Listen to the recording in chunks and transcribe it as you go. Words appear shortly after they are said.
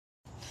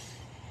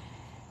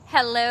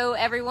Hello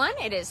everyone,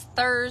 it is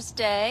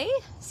Thursday,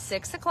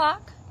 6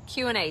 o'clock,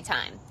 Q&A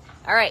time.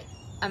 All right,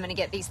 I'm gonna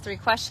get these 3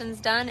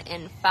 questions done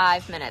in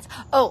 5 minutes.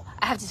 Oh,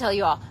 I have to tell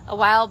you all, a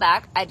while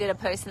back I did a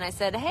post and I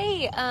said,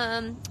 hey,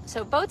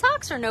 so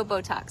Botox or no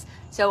Botox?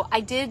 So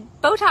I did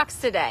Botox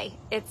today.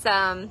 It's,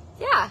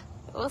 yeah,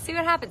 we'll see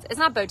what happens. It's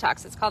not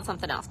Botox, it's called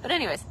something else. But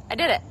anyways, I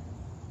did it.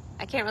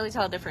 I can't really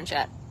tell a difference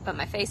yet, but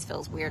my face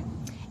feels weird.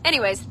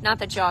 Anyways, not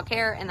that y'all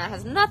care, and that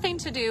has nothing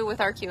to do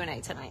with our Q&A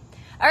tonight.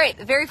 All right,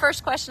 the very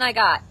first question I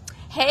got.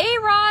 Hey,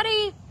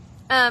 Roddy.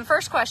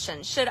 First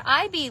question, should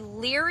I be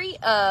leery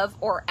of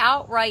or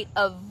outright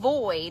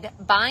avoid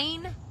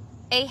buying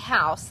a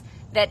house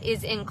that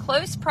is in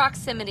close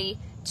proximity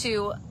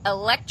to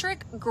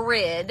electric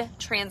grid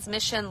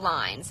transmission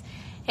lines?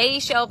 Hey,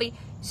 Shelby.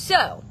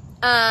 So,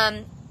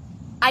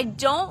 I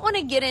don't want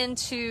to get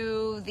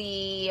into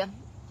the...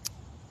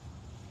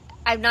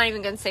 I'm not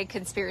even going to say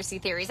conspiracy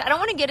theories. I don't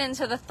want to get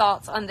into the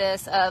thoughts on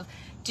this of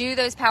do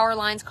those power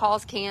lines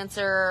cause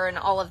cancer and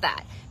all of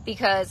that,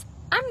 because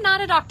I'm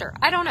not a doctor.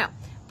 I don't know.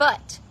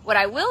 But what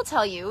I will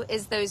tell you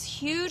is those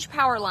huge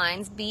power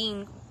lines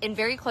being in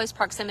very close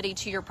proximity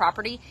to your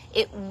property,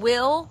 it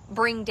will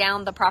bring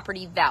down the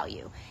property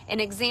value. An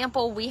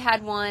example, we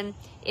had one,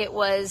 it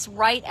was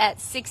right at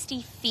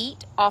 60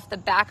 feet off the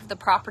back of the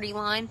property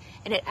line,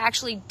 and it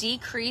actually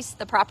decreased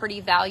the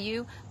property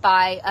value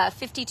by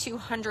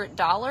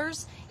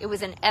 $5,200. It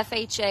was an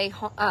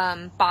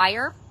FHA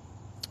buyer.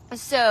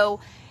 So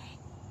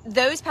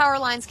those power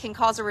lines can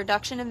cause a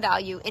reduction in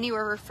value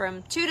anywhere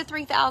from $2,000 to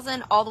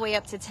 $3,000 all the way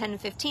up to $10,000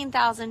 to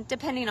 $15,000,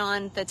 depending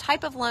on the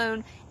type of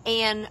loan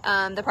and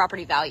the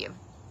property value.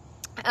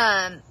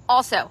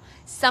 Also,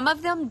 some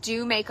of them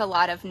do make a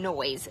lot of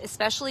noise,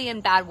 especially in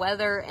bad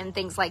weather and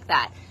things like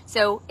that.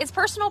 So it's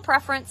personal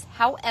preference.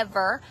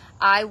 However,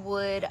 I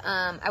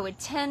would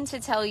tend to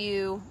tell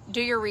you,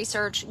 do your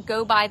research,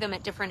 go buy them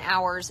at different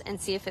hours and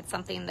see if it's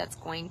something that's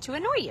going to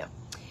annoy you.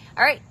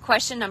 All right,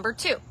 question number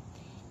 2.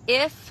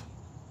 If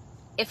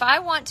I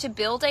want to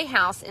build a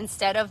house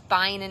instead of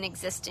buying an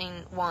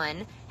existing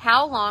one,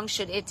 how long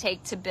should it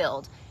take to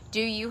build?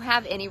 Do you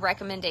have any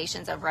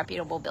recommendations of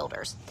reputable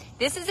builders?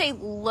 This is a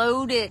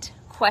loaded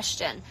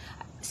question.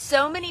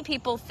 So many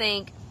people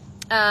think,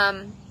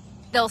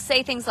 they'll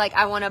say things like,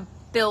 I want to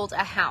build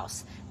a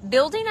house.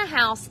 Building a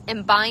house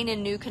and buying a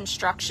new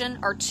construction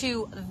are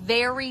 2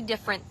 very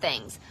different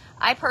things.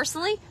 I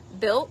personally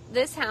built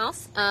this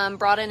house,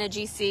 brought in a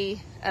GC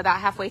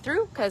about halfway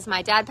through because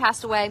my dad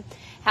passed away.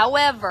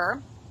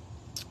 However,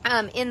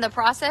 in the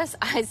process,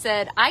 I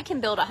said I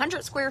can build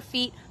 100 square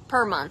feet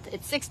per month.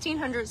 It's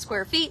 1,600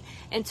 square feet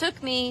and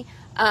took me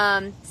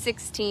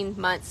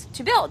 16 months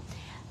to build.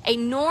 A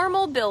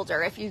normal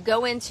builder, if you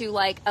go into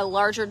like a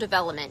larger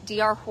development,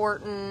 D.R.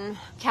 Horton,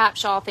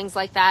 Capshaw, things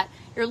like that,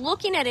 you're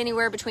looking at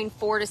anywhere between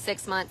 4 to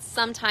 6 months,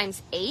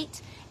 sometimes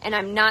 8. And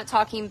I'm not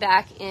talking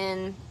back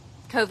in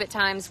COVID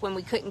times when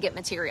we couldn't get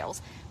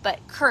materials, but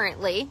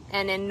currently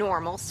and in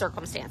normal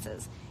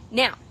circumstances.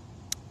 Now,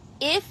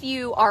 if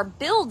you are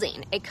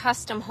building a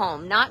custom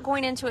home, not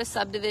going into a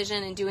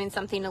subdivision and doing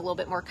something a little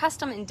bit more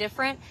custom and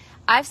different,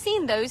 I've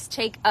seen those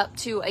take up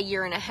to a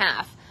year and a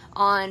half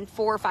on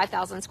 4,000 or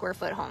 5,000 square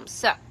foot homes.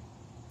 So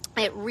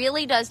it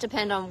really does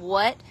depend on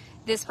what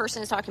this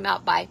person is talking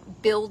about by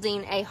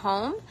building a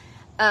home.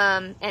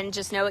 And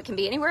just know it can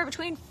be anywhere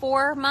between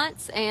 4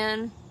 months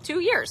and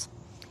 2 years.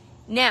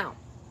 Now,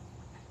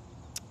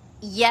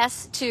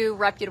 yes to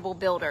reputable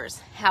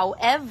builders.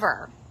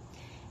 However,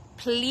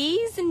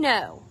 please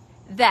know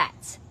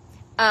that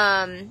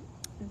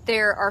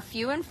there are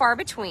few and far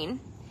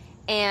between,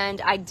 and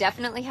I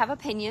definitely have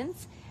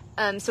opinions.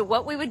 So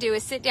what we would do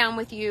is sit down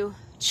with you,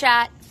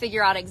 chat,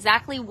 figure out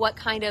exactly what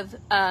kind of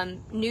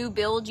new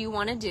build you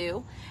want to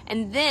do,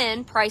 and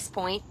then price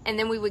point, and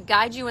then we would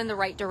guide you in the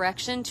right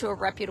direction to a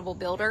reputable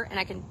builder. And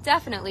I can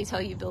definitely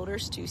tell you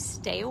builders to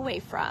stay away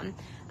from.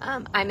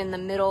 I'm in the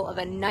middle of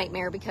a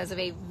nightmare because of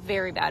a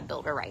very bad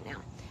builder right now.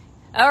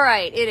 All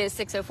right, it is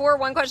 6:04,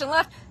 1 question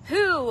left.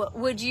 Who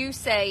would you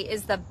say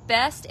is the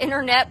best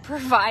internet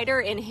provider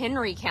in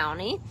Henry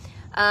County?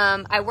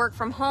 I work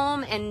from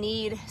home and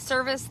need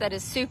service that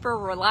is super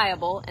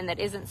reliable and that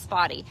isn't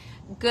spotty.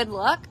 Good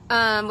luck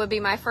would be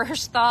my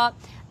first thought.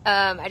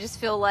 I just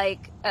feel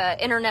like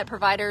internet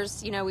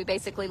providers, we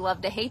basically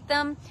love to hate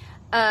them.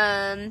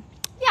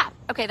 Yeah,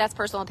 okay, that's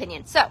personal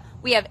opinion. So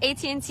we have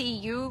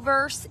AT&T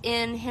Uverse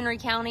in Henry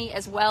County,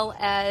 as well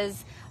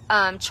as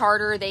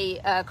Charter, they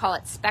call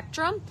it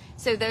Spectrum.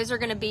 So those are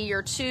going to be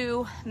your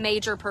 2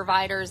 major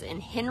providers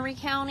in Henry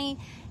County.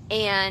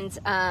 And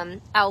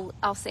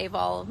I'll save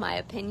all of my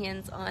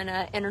opinions on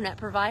internet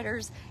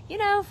providers,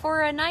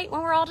 for a night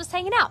when we're all just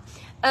hanging out.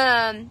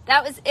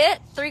 That was it.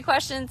 3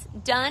 questions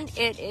done.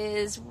 It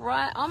is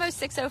almost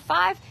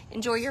 6:05.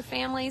 Enjoy your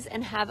families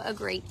and have a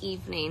great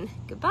evening.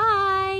 Goodbye.